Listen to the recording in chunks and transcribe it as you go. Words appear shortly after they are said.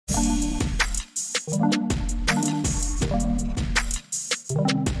Hi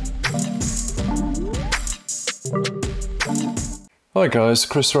guys,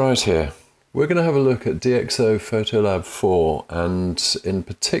 Chris Wright here. We're going to have a look at DxO PhotoLab 4 and in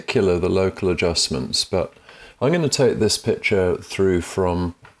particular the local adjustments, but I'm going to take this picture through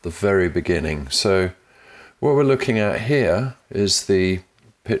from the very beginning. So what we're looking at here is the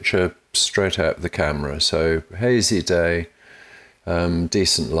picture straight out of the camera. So hazy day,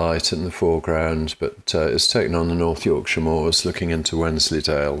 decent light in the foreground, but it's taken on the North Yorkshire moors looking into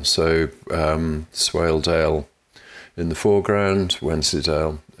Wensleydale. So Swaledale in the foreground,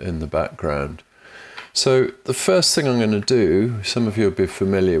 Wensleydale in the background. So the first thing I'm going to do, some of you will be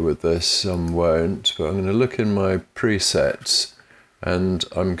familiar with this, some won't, but I'm going to look in my presets and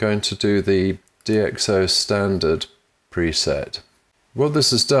I'm going to do the DxO Standard preset. What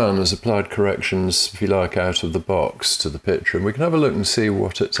this has done is applied corrections, if you like, out of the box to the picture, and we can have a look and see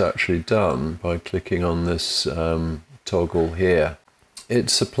what it's actually done by clicking on this toggle here.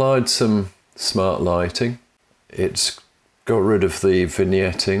 It's applied some smart lighting. It's got rid of the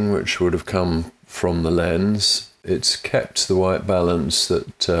vignetting, which would have come from the lens. It's kept the white balance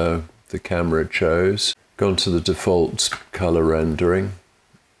that the camera chose, gone to the default color rendering.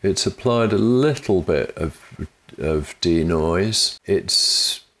 It's applied a little bit of denoise.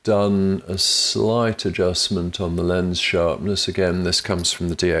 It's done a slight adjustment on the lens sharpness. Again, this comes from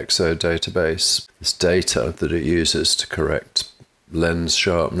the DxO database. This data that it uses to correct lens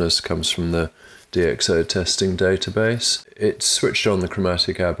sharpness comes from the DxO testing database. It's switched on the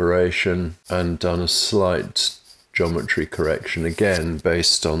chromatic aberration and done a slight geometry correction, again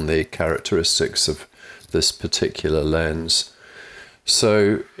based on the characteristics of this particular lens.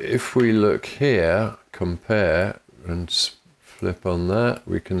 So if we look here, compare and flip on that,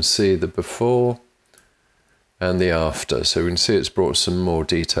 we can see the before and the after. So we can see it's brought some more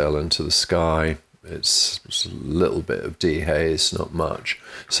detail into the sky. It's a little bit of dehaze, not much.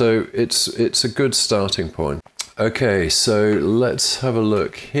 So it's a good starting point. Okay, so let's have a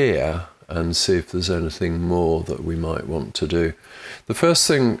look here and see if there's anything more that we might want to do. The first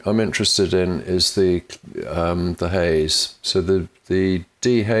thing I'm interested in is the haze. So the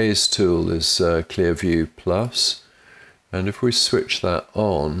dehaze tool is Clearview Plus, and if we switch that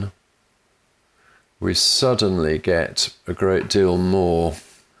on, we suddenly get a great deal more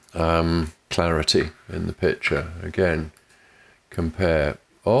clarity in the picture. Again, compare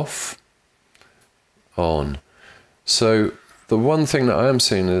off, on. So the one thing that I am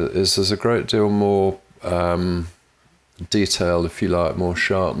seeing is there's a great deal more detail, if you like, more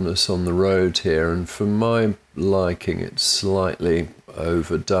sharpness on the road here, and for my liking it's slightly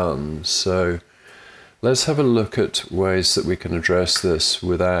overdone. So let's have a look at ways that we can address this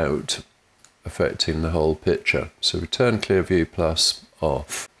without affecting the whole picture. So we turn Clearview Plus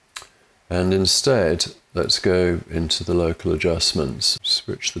off. And instead, let's go into the local adjustments.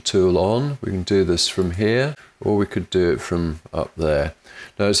 Switch the tool on. We can do this from here, or we could do it from up there.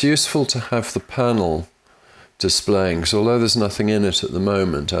 Now it's useful to have the panel displaying, because although there's nothing in it at the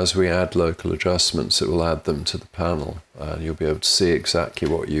moment, as we add local adjustments, it will add them to the panel. And you'll be able to see exactly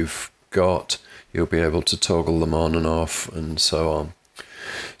what you've got. You'll be able to toggle them on and off, and so on.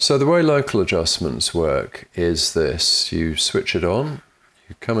 So the way local adjustments work is this. You switch it on.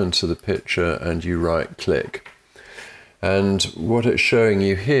 You come into the picture and you right click, and what it's showing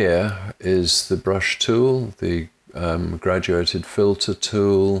you here is the brush tool, the graduated filter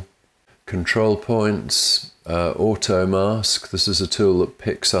tool, control points, auto mask. This is a tool that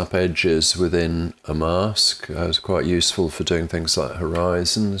picks up edges within a mask. It's quite useful for doing things like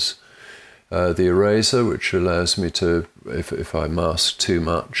horizons. The eraser, which allows me to, if I mask too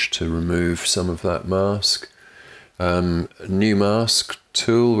much, to remove some of that mask. New mask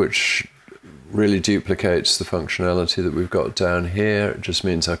tool, which really duplicates the functionality that we've got down here. It just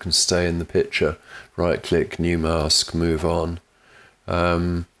means I can stay in the picture, right click, new mask, move on.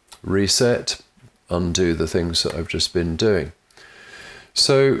 Reset, undo the things that I've just been doing.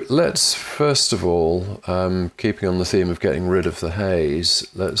 So let's first of all, keeping on the theme of getting rid of the haze,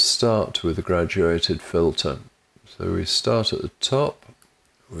 let's start with a graduated filter. So we start at the top,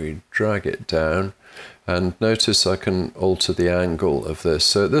 we drag it down, and notice I can alter the angle of this.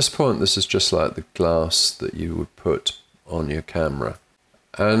 So at this point, this is just like the glass that you would put on your camera.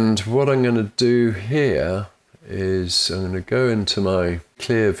 And what I'm going to do here is I'm going to go into my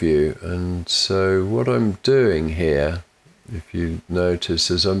clear view, and so what I'm doing here, if you notice,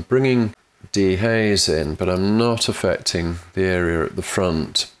 is I'm bringing dehaze in, but I'm not affecting the area at the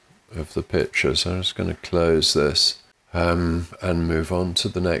front of the picture. So I'm just going to close this and move on to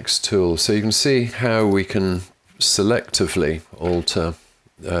the next tool. So you can see how we can selectively alter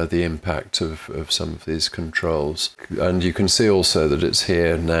the impact of some of these controls. And you can see also that it's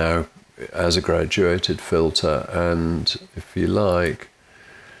here now as a graduated filter, and if you like,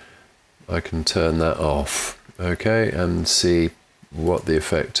 I can turn that off, okay, and see what the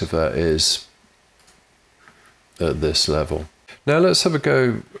effect of that is at this level. Now let's have a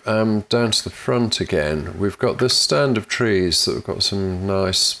go down to the front again. We've got this stand of trees that have got some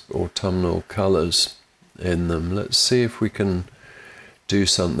nice autumnal colours in them. Let's see if we can do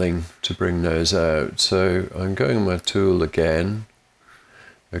something to bring those out. So I'm going on my tool again,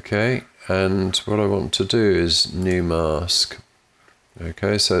 okay, and what I want to do is new mask.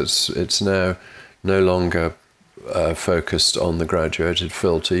 Okay, so it's now no longer focused on the graduated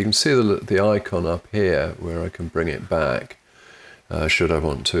filter. You can see the icon up here where I can bring it back should I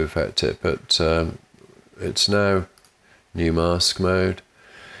want to affect it, but it's now new mask mode.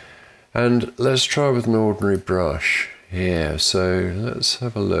 And let's try with an ordinary brush here. So let's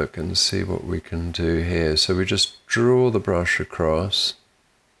have a look and see what we can do here. So we just draw the brush across,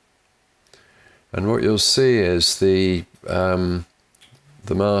 and what you'll see is the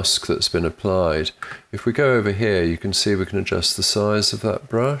mask that's been applied. If we go over here, you can see we can adjust the size of that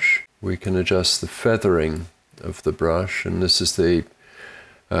brush. We can adjust the feathering of the brush, and this is the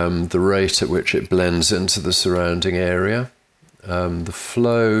rate at which it blends into the surrounding area. The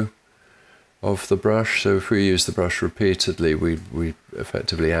flow of the brush, so if we use the brush repeatedly, we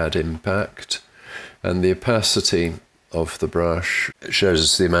effectively add impact. And the opacity of the brush shows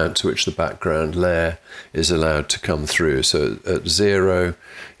us the amount to which the background layer is allowed to come through. So at 0,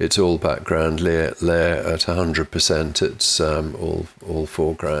 it's all background layer. At 100%, it's all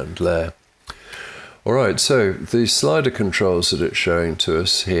foreground layer. Alright, so the slider controls that it's showing to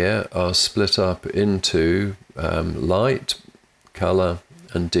us here are split up into light, colour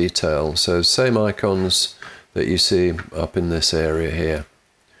and detail. So same icons that you see up in this area here.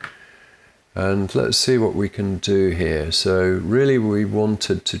 And let's see what we can do here. So really we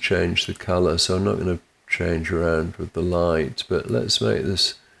wanted to change the colour, so I'm not going to change around with the light, but let's make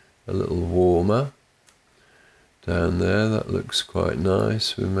this a little warmer. Down there, that looks quite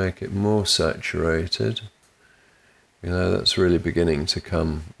nice. We make it more saturated. You know, that's really beginning to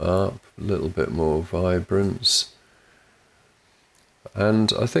come up, a little bit more vibrance.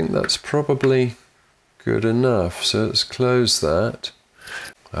 And I think that's probably good enough. So let's close that.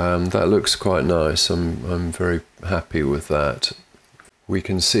 That looks quite nice. I'm very happy with that. We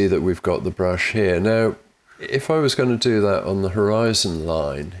can see that we've got the brush here. Now, if I was going to do that on the horizon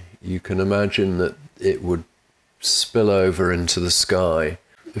line, you can imagine that it would spill over into the sky.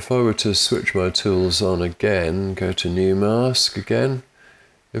 If I were to switch my tools on again, go to new mask again,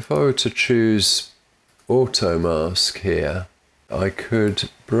 if I were to choose auto mask here, I could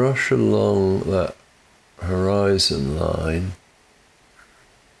brush along that horizon line,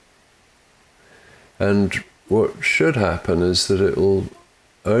 and what should happen is that it will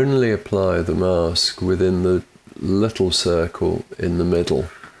only apply the mask within the little circle in the middle.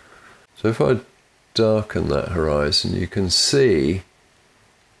 So if I darken that horizon, you can see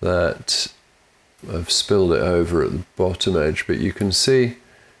that I've spilled it over at the bottom edge, but you can see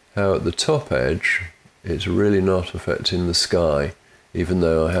how at the top edge it's really not affecting the sky, even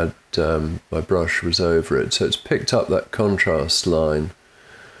though I had my brush was over it. So it's picked up that contrast line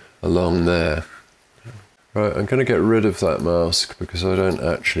along there. Right, I'm going to get rid of that mask because I don't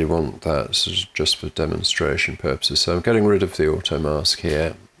actually want that. So it's just for demonstration purposes. So I'm getting rid of the auto mask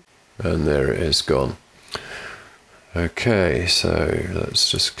here, and there it is gone. Okay, so let's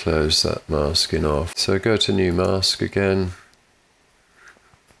just close that masking off. So go to new mask again,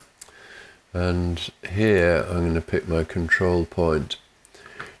 and here I'm going to pick my control point.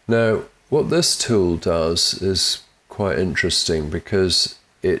 Now what this tool does is quite interesting because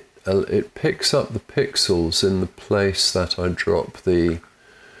it picks up the pixels in the place that I drop the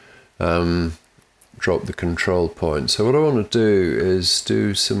control point. So what I want to do is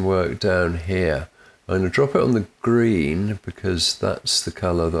do some work down here. I'm going to drop it on the green because that's the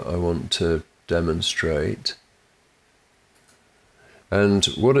colour that I want to demonstrate. And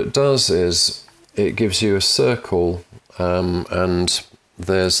what it does is it gives you a circle and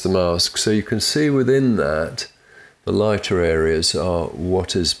there's the mask. So you can see within that the lighter areas are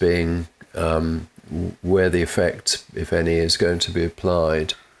what is being, where the effect, if any, is going to be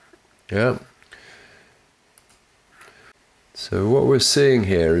applied. Yeah. So what we're seeing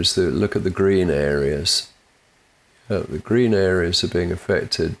here is that look at the green areas. The green areas are being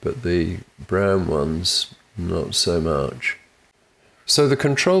affected, but the brown ones not so much. So the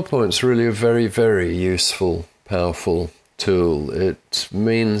control point's really a very, very useful, powerful tool. It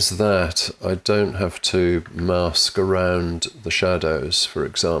means that I don't have to mask around the shadows, for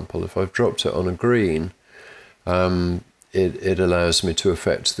example. If I've dropped it on a green, it allows me to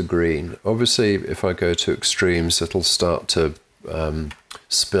affect the green. Obviously, if I go to extremes, it'll start to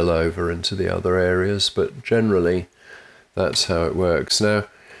spill over into the other areas, but generally that's how it works. Now,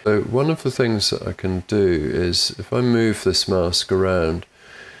 so one of the things that I can do is, if I move this mask around,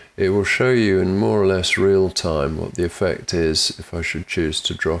 it will show you in more or less real time what the effect is if I should choose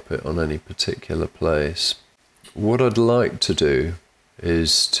to drop it on any particular place. What I'd like to do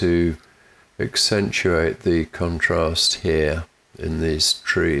is to accentuate the contrast here in these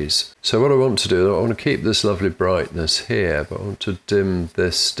trees. So what I want to do, I want to keep this lovely brightness here, but I want to dim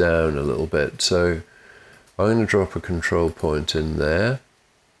this down a little bit. So I'm going to drop a control point in there.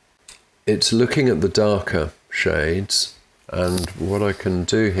 It's looking at the darker shades, and what I can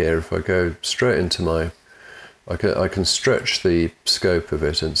do here, if I go straight into my, I can stretch the scope of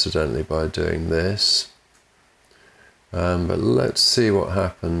it incidentally by doing this. But let's see what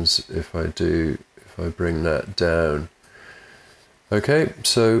happens if I bring that down. Okay,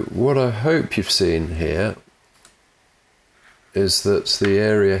 so what I hope you've seen here is that the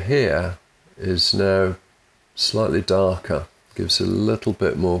area here is now slightly darker, gives a little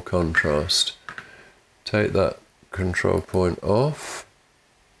bit more contrast. Take that control point off,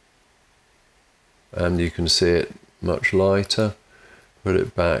 and you can see it much lighter. Put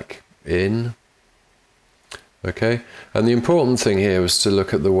it back in. Okay, and the important thing here was to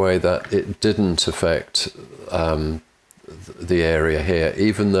look at the way that it didn't affect the area here,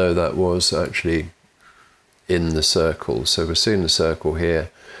 even though that was actually in the circle. So we're seeing the circle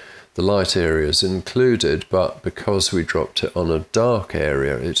here, the light area is included, but because we dropped it on a dark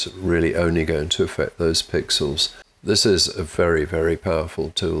area, it's really only going to affect those pixels. This is a very, very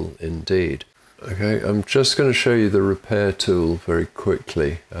powerful tool indeed. Okay, I'm just going to show you the repair tool very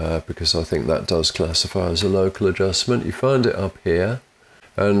quickly because I think that does classify as a local adjustment. You find it up here,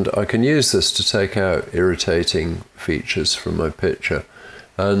 and I can use this to take out irritating features from my picture.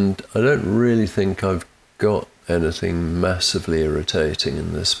 And I don't really think I've got anything massively irritating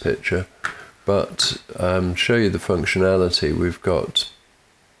in this picture, but show you the functionality. We've got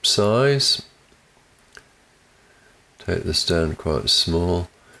size, take this down quite small.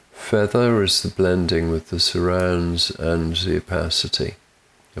 Feather is the blending with the surrounds, and the opacity.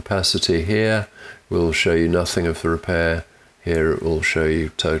 Opacity here will show you nothing of the repair. Here it will show you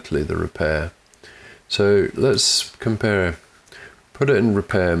totally the repair. So let's compare. Put it in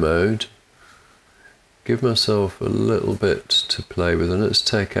repair mode. Give myself a little bit to play with, and let's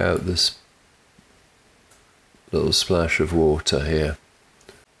take out this little splash of water here.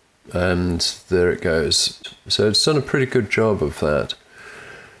 And there it goes. So it's done a pretty good job of that.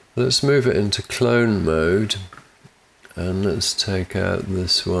 Let's move it into clone mode, and let's take out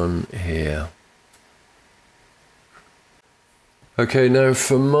this one here. Okay, now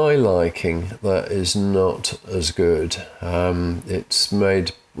for my liking, that is not as good. It's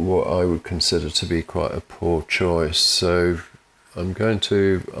made what I would consider to be quite a poor choice. So I'm going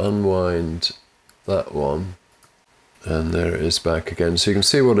to unwind that one, and there it is back again. So you can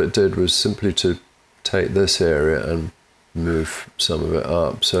see what it did was simply to take this area and move some of it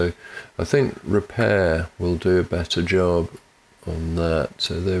up. So I think repair will do a better job on that.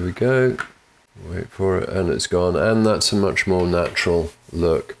 So there we go. Wait for it, and it's gone, and that's a much more natural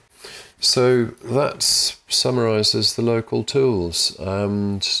look. So that summarizes the local tools,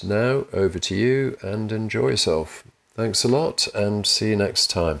 and now over to you, and enjoy yourself. Thanks a lot, and see you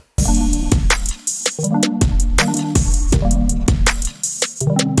next time.